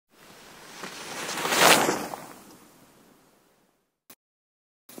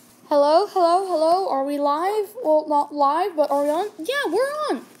Hello, hello, hello. Are we live? Well, not live, but are we on? Yeah, we're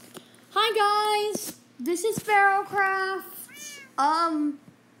on. Hi, guys. This is Pharrohcraft.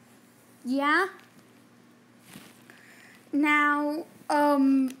 Yeah. Now,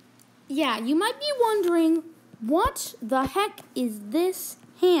 yeah, you might be wondering, what the heck is this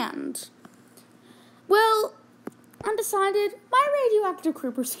hand? Well, I decided my radioactive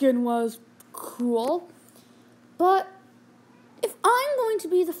creeper skin was cool, but if I'm going to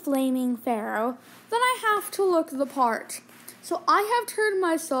be the flaming pharaoh, then I have to look the part. So I have turned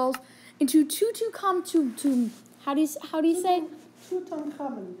myself into how do you say?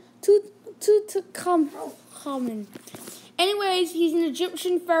 Tutankhamun. Anyways, he's an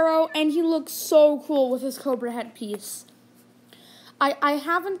Egyptian pharaoh, and he looks so cool with his cobra headpiece. I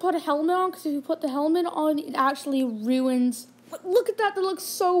haven't put a helmet on, because if you put the helmet on, it actually ruins. Look at that, that looks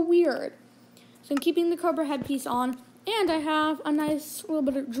so weird. So I'm keeping the cobra headpiece on, and I have a nice little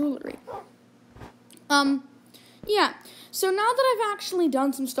bit of jewelry. Yeah. So now that I've actually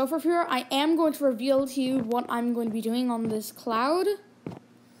done some stuff over here, I am going to reveal to you what I'm going to be doing on this cloud.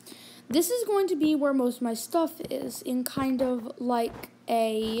 This is going to be where most of my stuff is, in kind of like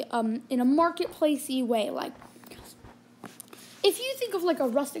a, in a marketplace-y way. Like, if you think of like a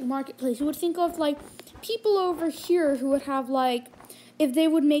rustic marketplace, you would think of like people over here who would have like, if they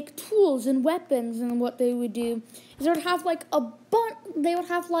would make tools and weapons, and what they would do is they would have like they would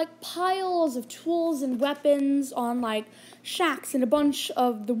have like piles of tools and weapons on like shacks and a bunch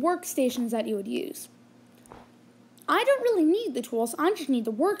of the workstations that you would use. I don't really need the tools, I just need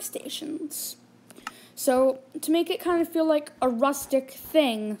the workstations. So to make it kind of feel like a rustic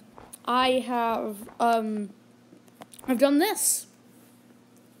thing, I've done this.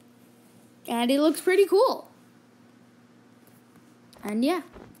 And it looks pretty cool. And yeah.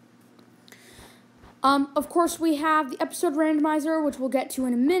 Of course, we have the episode randomizer, which we'll get to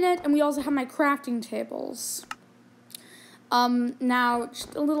in a minute, and we also have my crafting tables. Now,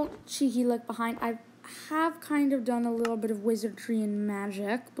 just a little cheeky look behind. I have kind of done a little bit of wizardry and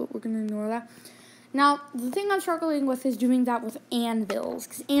magic, but we're going to ignore that. Now, the thing I'm struggling with is doing that with anvils,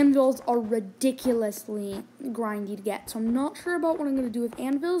 because anvils are ridiculously grindy to get. So I'm not sure about what I'm going to do with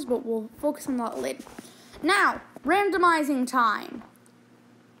anvils, but we'll focus on that later. Now, randomizing time.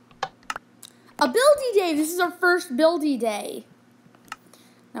 A buildy day. This is our first buildy day.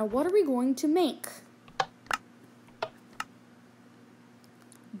 Now, what are we going to make?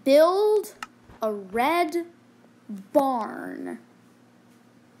 Build a red barn.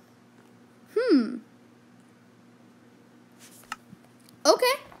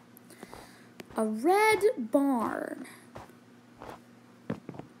 Okay. A red barn.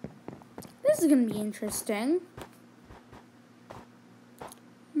 This is going to be interesting.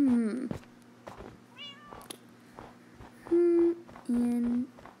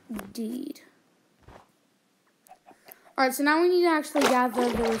 Indeed. Alright, so now we need to actually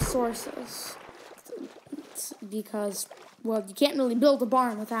gather the resources. Because, well, you can't really build a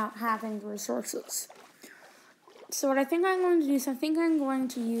barn without having the resources. So what I think I'm going to do is I think I'm going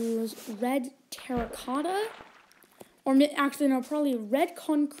to use red terracotta. Or actually, no, probably red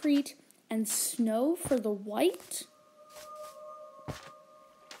concrete and snow for the white.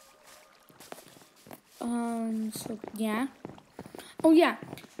 So, yeah. Oh, yeah.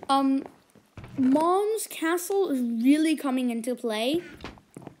 Mom's castle is really coming into play.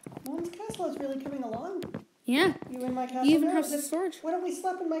 Mom's castle is really coming along. Yeah. You in my castle? You even have some storage. Why don't we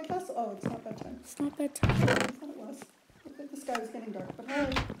sleep in my castle? Oh, it's not bedtime. It's not bedtime. I thought it was. Look at the sky was getting dark. But all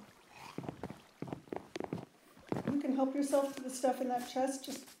right. You can help yourself to the stuff in that chest,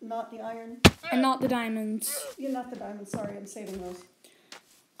 just not the iron. And not the diamonds. You're not the diamonds. Sorry, I'm saving those.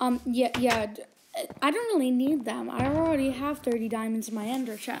 Yeah. I don't really need them. I already have 30 diamonds in my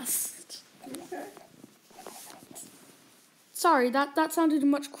ender chest. Okay. Sorry, that sounded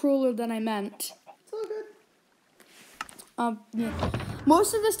much crueler than I meant. It's all good. Yeah.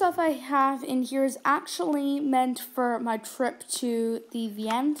 Most of the stuff I have in here is actually meant for my trip to the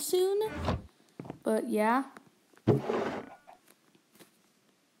Vienna soon. But yeah.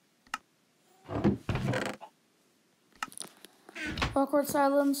 Awkward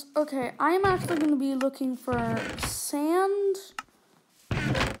silence. Okay, I am actually going to be looking for sand,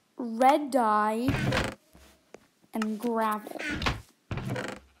 red dye, and gravel.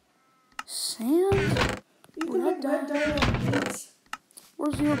 Sand, red dye on beets.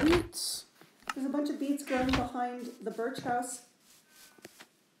 Where's your beets? There's a bunch of beets growing behind the birch house.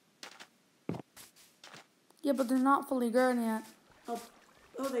 Yeah, but they're not fully grown yet. Oh,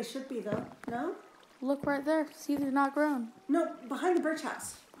 they should be though. No? Look right there. See if they're not grown. No, behind the birch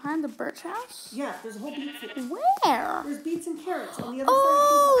house. Behind the birch house? Yeah, there's a whole beet field. Where? There's beets and carrots on the other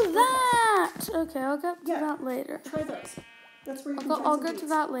Oh, side of the that! Okay, I'll get to that later. Try those. That's where you can find I'll some get beets. to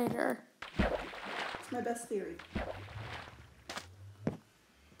that later. It's my best theory.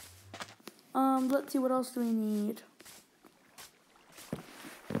 Let's see, what else do we need?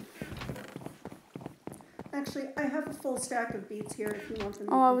 Actually, I have a full stack of beets here if you want them.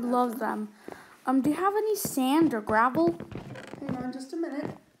 Oh, I would love them. Do you have any sand or gravel? Hang on just a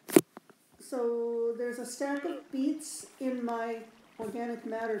minute. So there's a stack of beets in my organic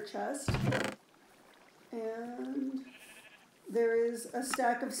matter chest. And there is a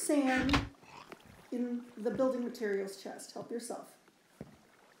stack of sand in the building materials chest. Help yourself.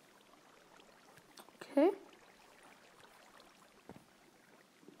 Okay.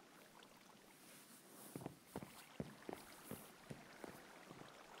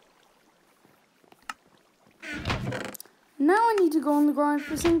 Now I need to go on the grind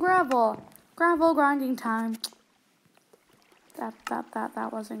for some gravel. Gravel grinding time. That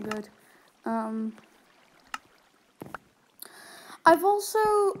wasn't good. I've also,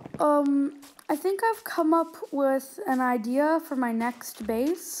 I think I've come up with an idea for my next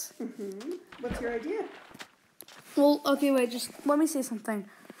base. Mm-hmm. What's your idea? Well, okay, wait, just let me say something.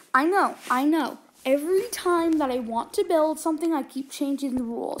 I know. Every time that I want to build something, I keep changing the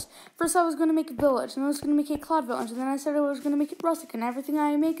rules. First, I was going to make a village, and I was going to make a cloud village, and then I said I was going to make it rustic, and everything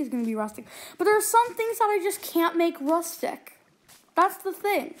I make is going to be rustic. But there are some things that I just can't make rustic. That's the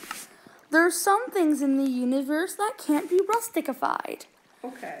thing. There are some things in the universe that can't be rusticified.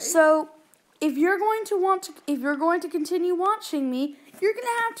 Okay. So, if you're going to continue watching me, you're going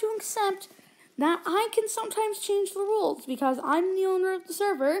to have to accept that I can sometimes change the rules because I'm the owner of the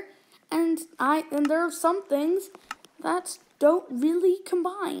server. And there are some things that don't really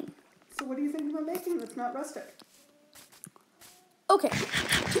combine. So what do you think about making that's not rustic? Okay,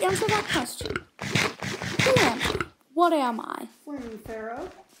 to answer that question, who am I? What am I? Flaming Pharaoh.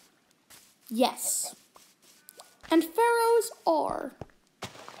 Yes. And pharaohs are.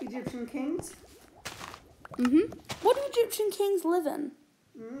 Egyptian kings. What do Egyptian kings live in?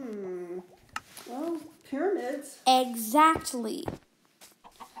 Well, pyramids. Exactly.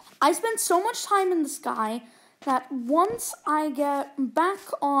 I spend so much time in the sky that once I get back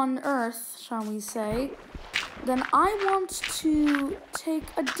on Earth, shall we say, then I want to take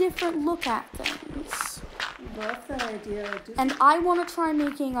a different look at things. Love that idea. And I want to try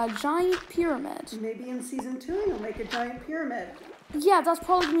making a giant pyramid. Maybe in season 2 you'll make a giant pyramid. Yeah, that's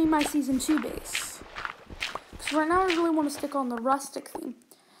probably going to be my season 2 base. Because right now I really want to stick on the rustic theme.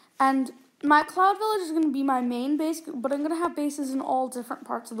 And my cloud village is going to be my main base, but I'm going to have bases in all different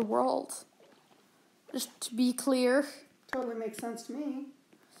parts of the world. Just to be clear. Totally makes sense to me.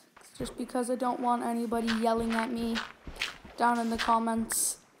 Just because I don't want anybody yelling at me down in the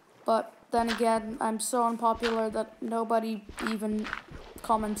comments. But then again, I'm so unpopular that nobody even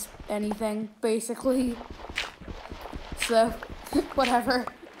comments anything, basically. So, whatever.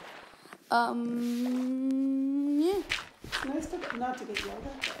 Yeah. It's nice not to get yelled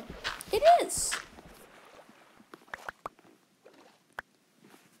at, though. It is.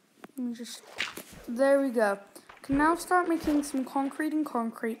 Let me just, there we go. Can now start making some concrete and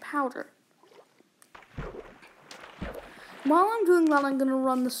concrete powder. While I'm doing that, I'm going to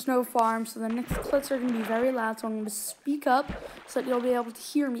run the snow farm, so the next clips are going to be very loud, so I'm going to speak up so that you'll be able to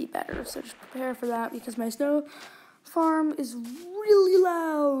hear me better. So just prepare for that, because my snow farm is really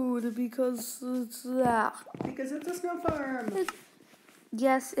loud, because it's that. Because it's a snow farm.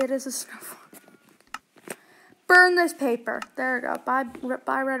 Yes, it is a snow farm. Burn this paper. There we go.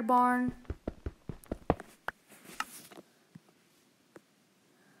 Bye, Red Barn.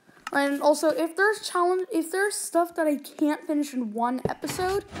 And also, if there's stuff that I can't finish in one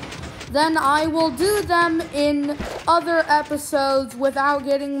episode, then I will do them in other episodes without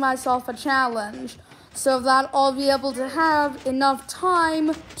getting myself a challenge, so that I'll be able to have enough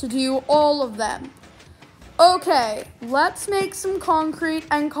time to do all of them. Okay, let's make some concrete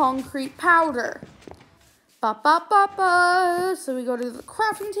and concrete powder. So we go to the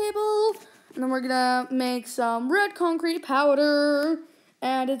crafting table, and then we're gonna make some red concrete powder,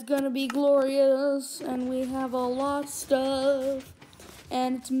 and it's gonna be glorious, and we have a lot of stuff,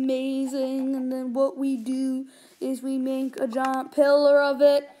 and it's amazing. And then what we do is we make a giant pillar of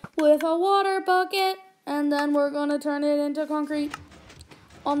it with a water bucket, and then we're gonna turn it into concrete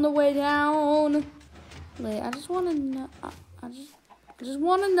on the way down. Wait, I just want to know. I just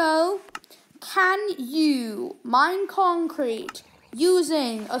want to know. Can you mine concrete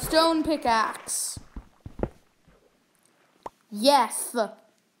using a stone pickaxe? Yes. All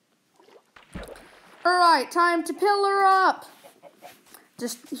right, time to pillar up.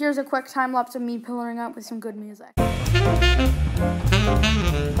 Just here's a quick time lapse of me pillaring up with some good music.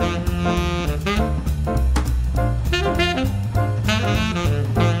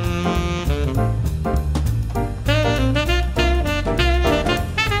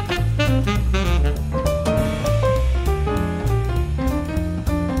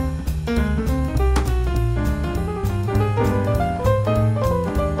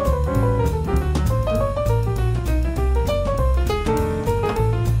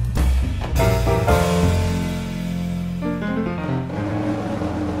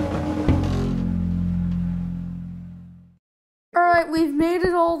 Alright, we've made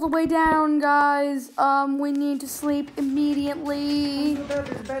it all the way down, guys. We need to sleep immediately. There's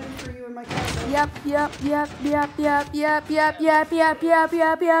a bed for you in my castle. Yep.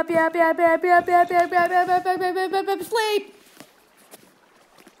 Sleep!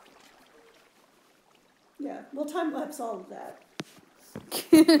 Yeah, we'll time-lapse all of that.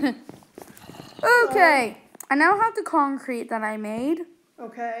 Okay, I now have the concrete that I made.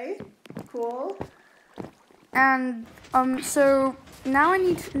 Okay, cool. And so now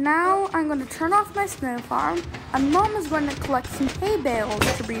I'm going to turn off my snow farm, and Mom is going to collect some hay bales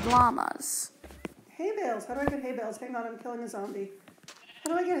to breed llamas. Hay bales? How do I get hay bales? Hang on, I'm killing a zombie.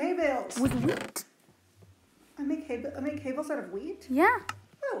 How do I get hay bales? With wheat. I make hay bales out of wheat? Yeah.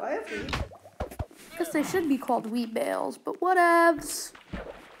 Oh, I have wheat. Guess they should be called wheat bales, but whatevs.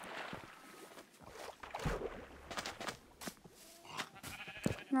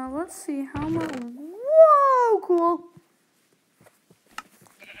 Now let's see how much. Whoa, cool.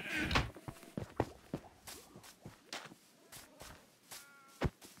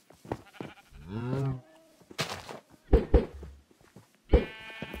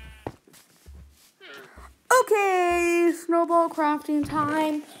 Okay, snowball crafting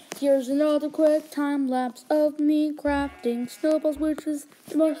time. Here's another quick time lapse of me crafting snowballs, which is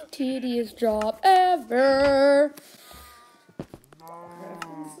the most tedious job ever.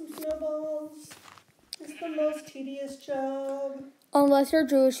 Crafting some snowballs is the most tedious job. Unless you're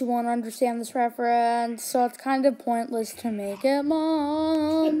Jewish, you won't understand this reference, so it's kind of pointless to make it,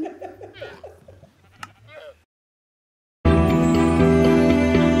 Mom.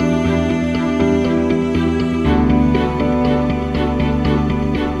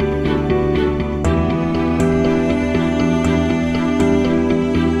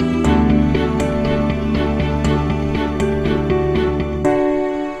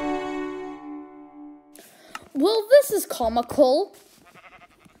 Well, this is comical.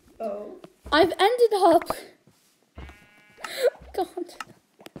 Oh. I've ended up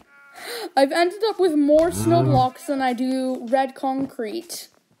with more snow blocks than I do red concrete.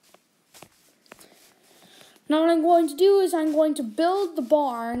 Now what I'm going to do is I'm going to build the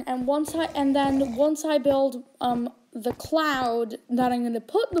barn, and once I build the cloud that I'm going to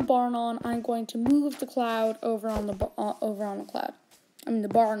put the barn on, I'm going to move the cloud over on the cloud. I mean the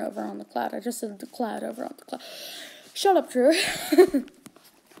barn over on the cloud. I just said the cloud over on the cloud. Shut up, Drew.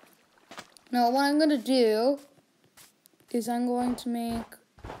 Now what I'm going to do is I'm going to make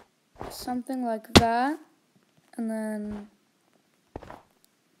something like that, and then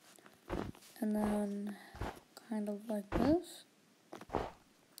kind of like this.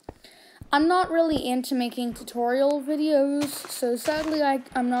 I'm not really into making tutorial videos, so sadly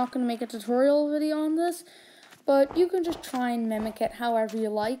I'm not going to make a tutorial video on this, but you can just try and mimic it however you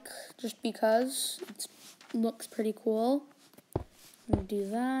like, just because it looks pretty cool. I'm going to do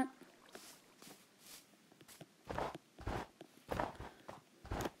that.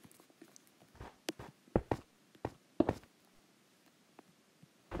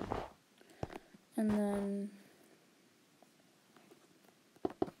 And then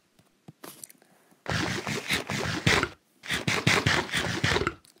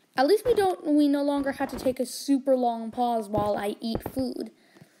at least we no longer have to take a super long pause while I eat food.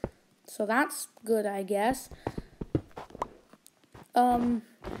 So that's good, I guess.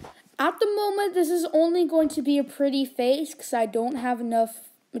 At the moment, this is only going to be a pretty face because I don't have enough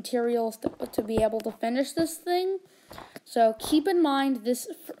materials to be able to finish this thing. So keep in mind, this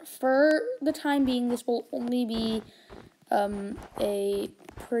for the time being, this will only be a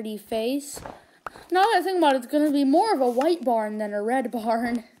pretty face. Now that I think about it, it's going to be more of a white barn than a red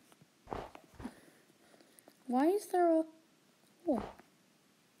barn. Why is there a... Oh,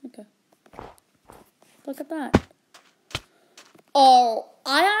 okay. Look at that. Oh,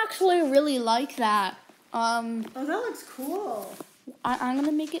 I actually really like that. Oh, that looks cool. I'm going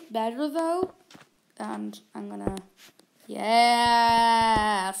to make it better, though. And I'm going to...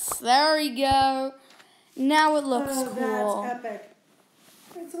 Yes! There we go. Now it looks cool. Oh, that's epic.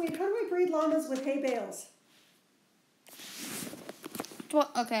 Wait, so how do I breed llamas with hay bales?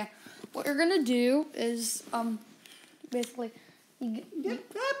 Okay. What you're gonna do is basically.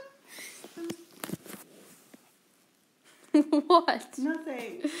 What?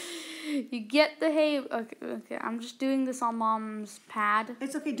 Nothing. You get the hay. Okay. I'm just doing this on Mom's pad.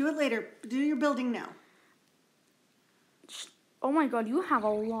 It's okay. Do it later. Do your building now. Oh my God, you have a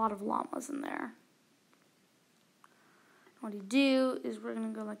lot of llamas in there. What you do is we're gonna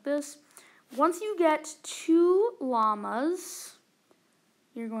go like this. Once you get 2 llamas,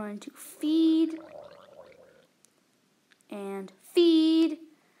 you're going to feed and feed,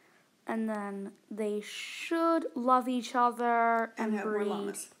 and then they should love each other and have breed. more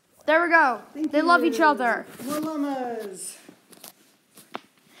llamas. There we go. They love each other. More llamas.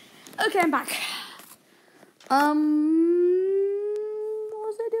 Okay, I'm back. What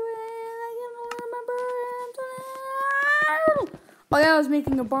was I doing? I can't remember. Oh yeah, I was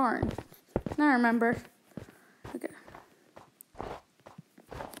making a barn. Now I remember. Okay.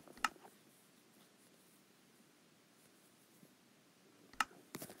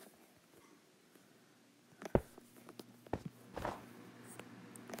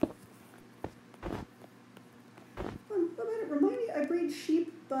 Remind me, I breed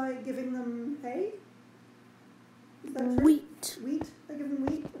sheep by giving them hay? Is that true? Wheat. Wheat? I give them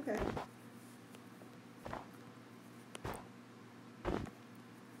wheat? Okay.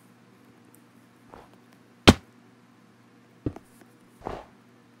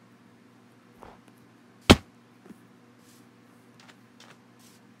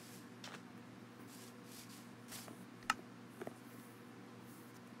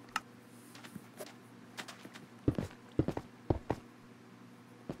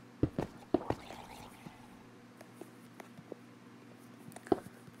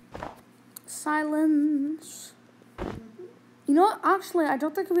 Silence. You know what? Actually, I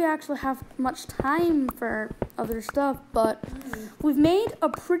don't think we actually have much time for other stuff, but we've made a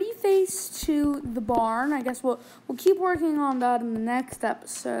pretty face to the barn. I guess we'll keep working on that in the next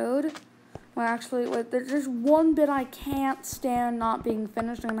episode. Well, actually, wait, there's just one bit I can't stand not being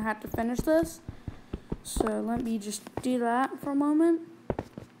finished. I'm gonna have to finish this. So let me just do that for a moment.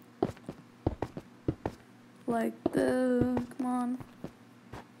 Like the come on.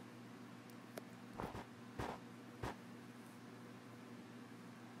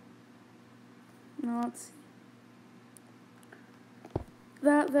 Now let's see.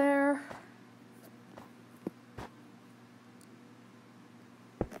 That there.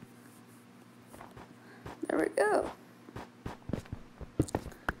 There we go.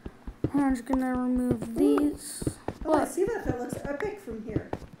 I'm just gonna remove these. Oh, What? I see that. That looks epic from here.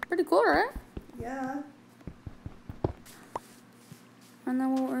 Pretty cool, right? Yeah. And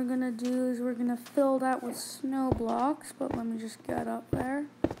then what we're gonna do is we're gonna fill that with snow blocks, but let me just get up there.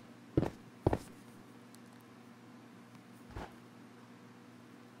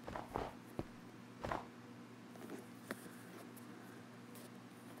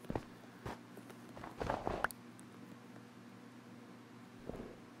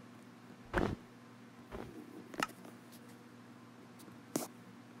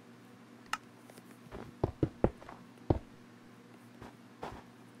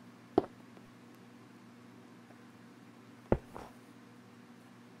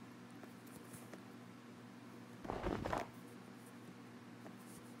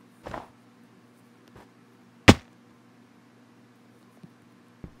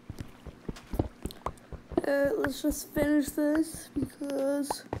 Let's just finish this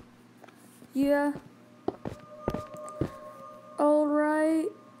because, yeah. Alright,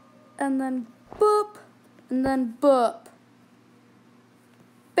 and then boop, and then boop.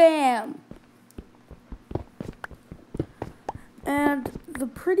 Bam! And the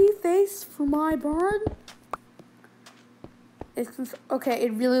pretty face for my barn is, okay,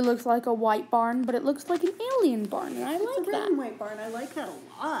 it really looks like a white barn, but it looks like an alien barn, and I like that. It's a red and white barn. I like that a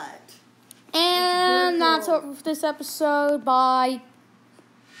lot. And cool. that's it for this episode. Bye.